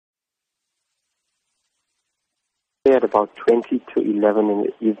Saturday at about 20 to 11 in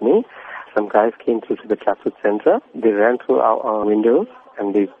the evening, some guys came through to the Chatsworth Center. They ran through our windows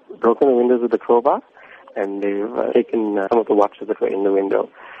and they've broken the windows with a crowbar and they've taken some of the watches that were in the window.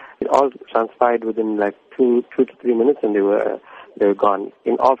 It all transpired within like two to 3 minutes and they were gone.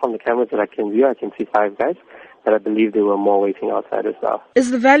 In all, from the cameras that I can view, I can see 5 guys, but I believe there were more waiting outside as well.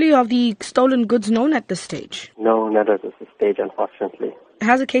 Is the value of the stolen goods known at this stage? No, not at this stage, unfortunately.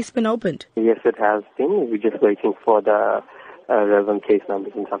 Has a case been opened? Yes, it has been. We're just waiting for the relevant case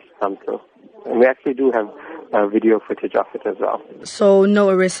numbers and stuff to come through. And we actually do have video footage of it as well. So no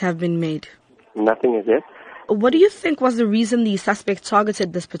arrests have been made? Nothing is yet. What do you think was the reason the suspect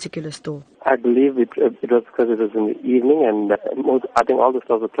targeted this particular store? I believe it was because it was in the evening and I think all the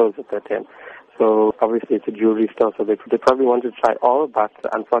stores were closed at that time. So obviously it's a jewelry store, so they probably wanted to try all, but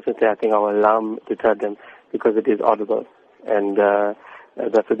unfortunately I think our alarm deterred them because it is audible. And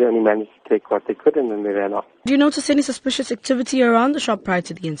that's why they only managed to take what they could and then they ran off. Do you notice any suspicious activity around the shop prior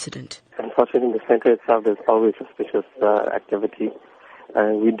to the incident? Unfortunately in the center itself there's always suspicious activity.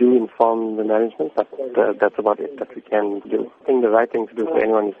 We do inform the management, but that's about it that we can do. I think the right thing to do for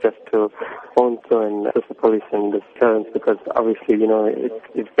anyone is just to phone through and assist the police in this occurrence because obviously,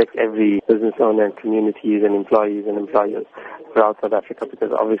 it affects every business owner and communities and employees and employers throughout South Africa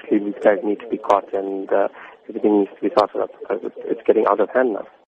because obviously these guys need to be caught and everything needs to be sorted out because it's getting out of hand now.